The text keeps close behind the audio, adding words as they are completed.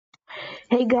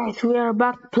Hey guys, we are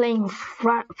back playing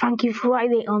Funky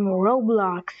Friday on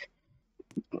Roblox.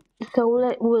 So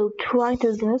we'll try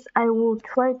to this. I will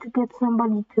try to get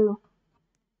somebody to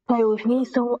play with me,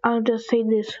 so I'll just say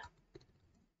this.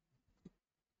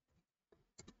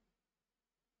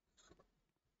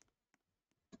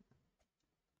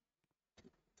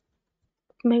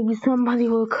 Maybe somebody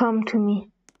will come to me.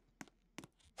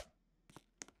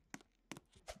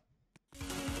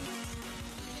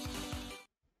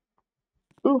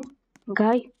 Ooh,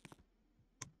 guy.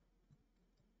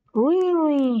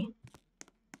 Really?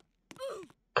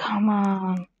 Come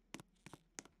on.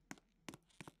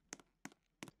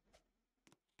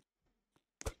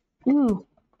 Ooh,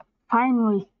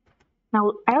 finally.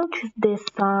 Now I'll choose this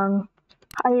song.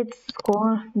 I'd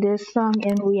score this song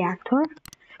in Reactor.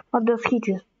 What does he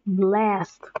just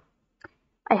blast?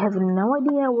 I have no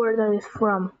idea where that is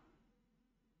from.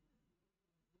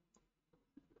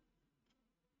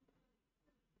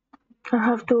 I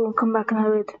have to come back and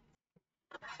have it.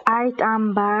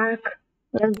 I'm back.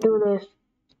 Let's do this.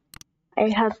 I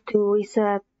had to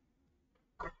reset.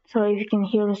 Sorry if you can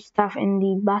hear stuff in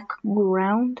the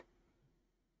background.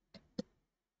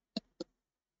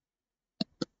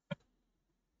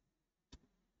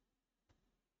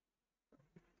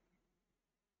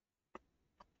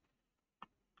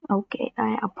 Okay,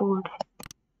 I upload.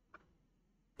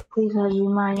 Please as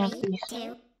reminder, please. 3,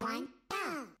 2, 1,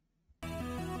 go.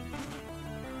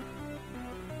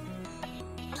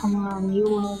 Come on, you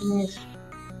won't miss.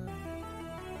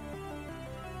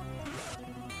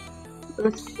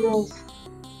 Let's do this.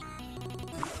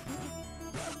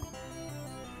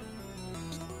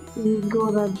 We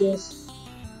go at this.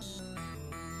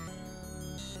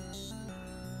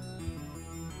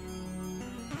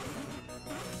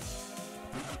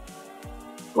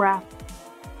 Crap.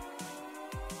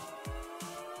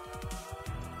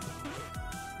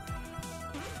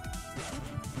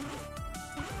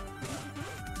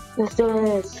 Let's do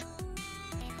this.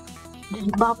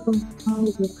 Just bopping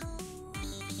music.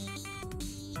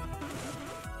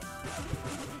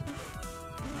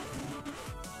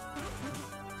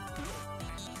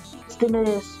 Let's do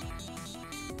this.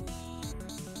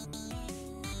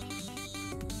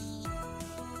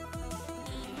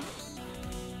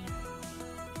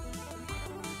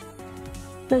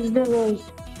 Let's do this.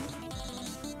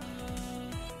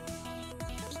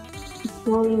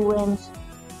 Rory wins.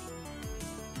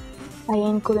 I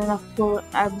ain't good enough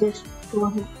at this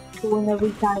to win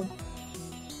every time.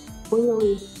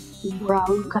 Really? Bro,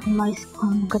 look at my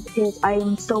screen, look at his. I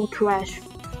am so trash.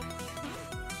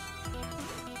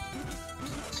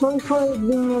 Sorry for it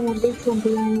being in a different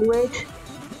language.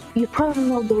 You probably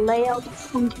know the layout of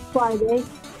Funky Friday.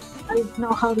 I don't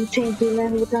know how to change the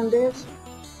language on this.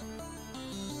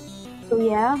 So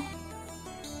yeah.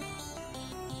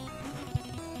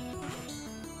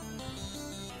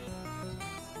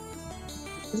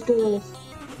 Let's do this.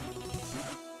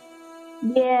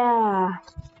 Yeah.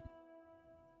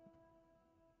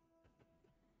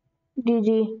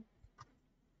 GG.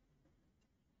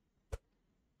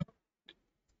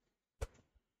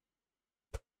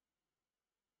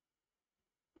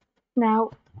 Now,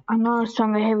 another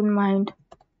song I have in mind.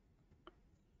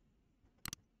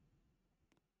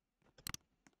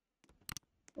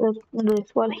 Let's do this.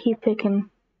 What he picking?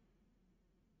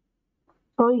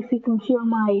 Sorry if you can hear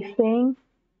my thing.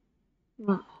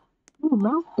 Oh,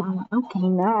 meltdown. Okay,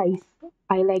 nice.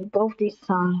 I like both these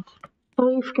songs.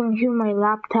 Sorry if you can hear my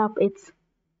laptop. It's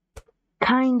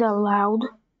kinda loud.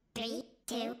 3,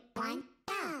 2, 1,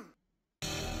 go.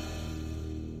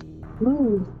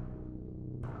 Ooh.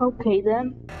 Okay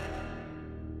then.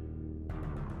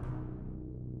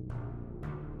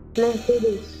 Let's do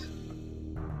this.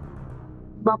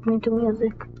 Bop me to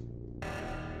music.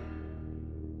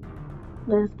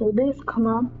 Let's do this, come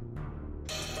on.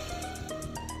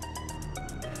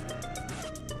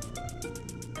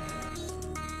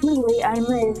 Really, I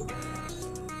missed.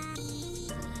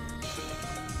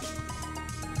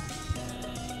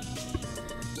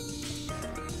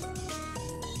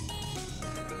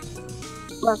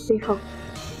 Let's see how.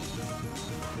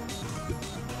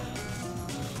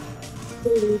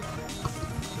 Really.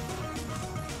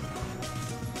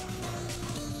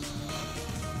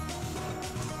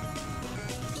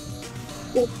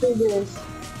 Let's do this.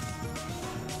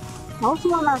 I also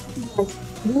wanna ask you guys,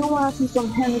 do you wanna see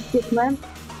some hand equipment?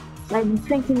 I've been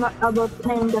thinking about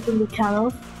playing that in the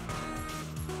channel.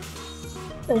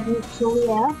 So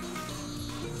yeah.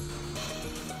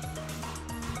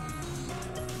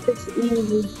 It's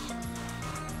easy.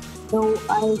 So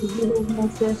I didn't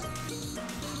miss this.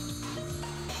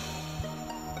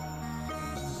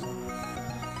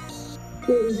 It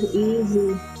is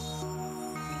easy.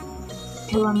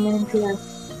 Till 1 minute left.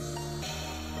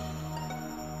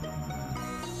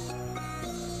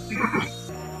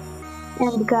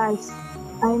 And guys,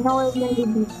 I know I maybe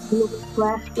look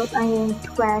trash, but I ain't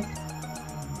trash.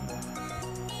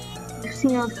 I've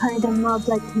seen all kind of mobs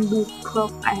I can be pro.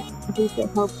 At least I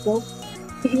hope so.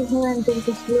 If you haven't, then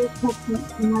just look up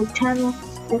my channel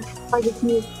and try to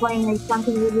see playing like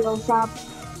something videos up.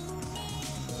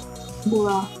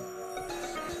 Bruh.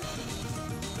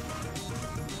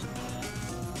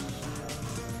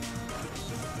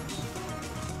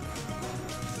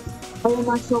 I am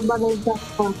not so bad at that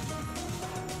part.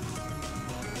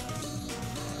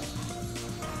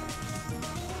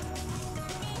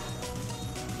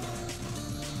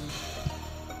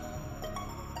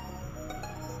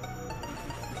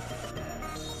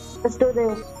 Let's do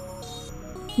this.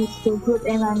 He's so good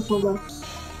and I'm so bad.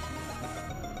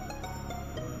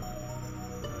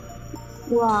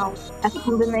 Wow, a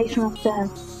combination of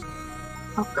them.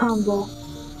 A combo.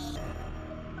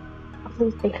 At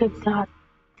least I hit that.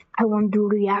 I want to do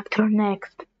reactor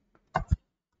next.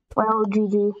 Well,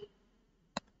 GG.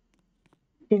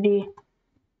 GG.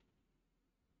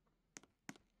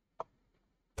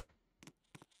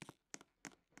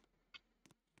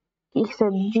 He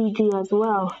said GG as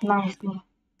well. Nicely.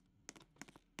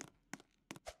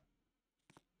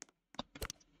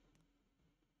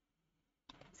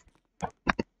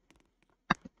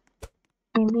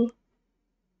 Maybe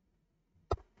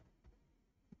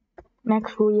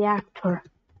next reactor.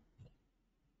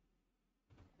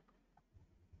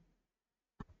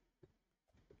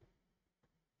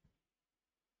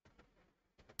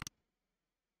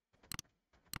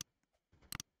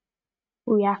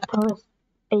 Reactor is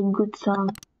a good song.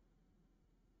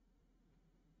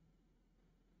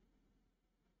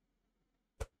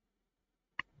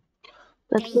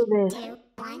 Let's do this. 3, 2,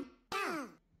 1, go!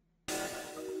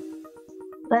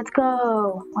 Let's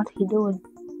go. What's he doing?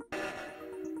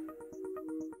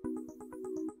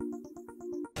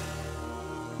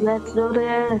 Let's do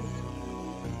this.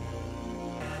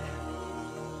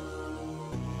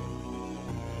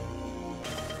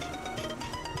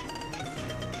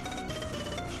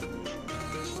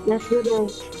 Let's do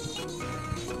this.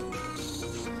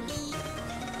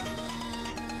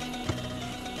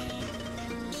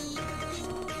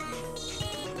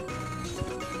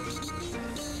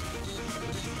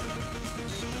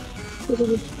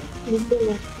 Let's do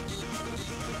this.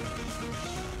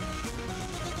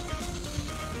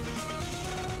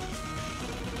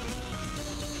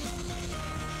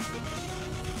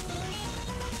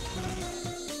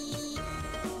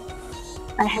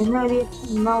 I have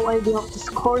no idea of the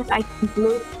scores. I can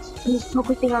look. He's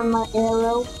focusing on my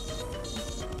arrow.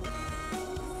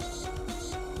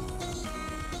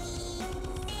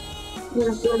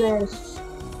 Let's do this.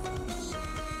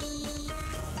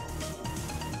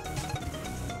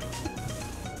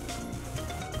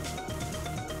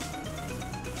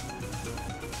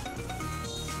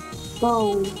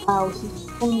 Oh wow, he's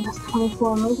only has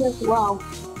 24 meters. Wow,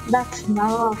 that's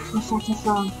not enough for such a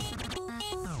song.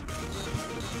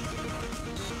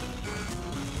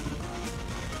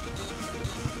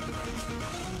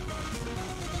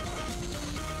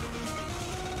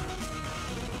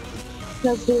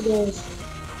 Let's do this.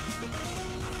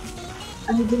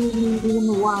 I didn't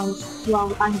even once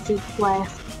while I'm so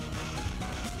fast.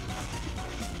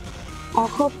 I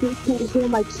hope you can hear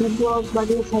my keyboard, but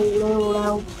it's a little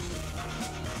loud.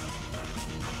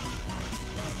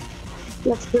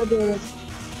 Let's do this.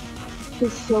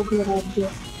 He's so good at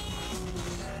this.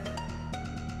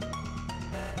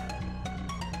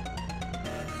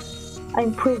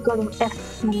 I'm pretty good at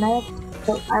estimate,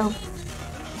 so I'll.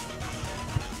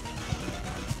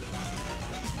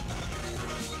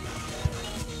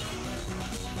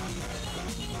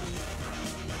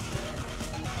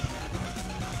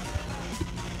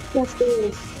 Let's do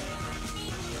this.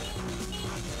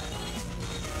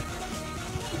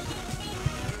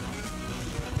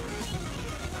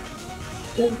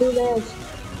 Let's do this.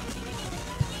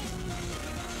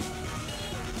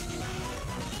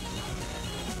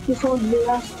 This was the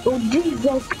last. Oh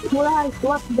Jesus Christ!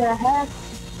 What the heck?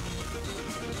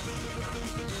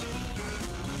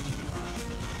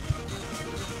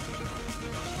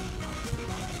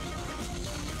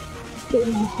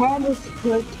 My head is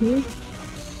hurting.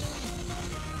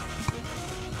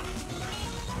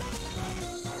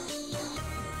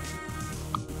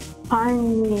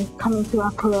 Finally coming to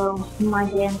a pro. My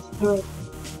hands hurt.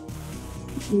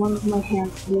 One of my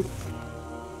hands hurt.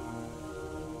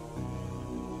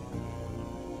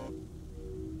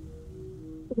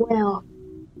 Well,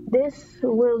 this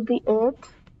will be it.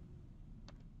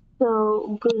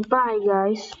 So goodbye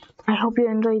guys. I hope you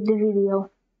enjoyed the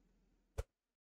video.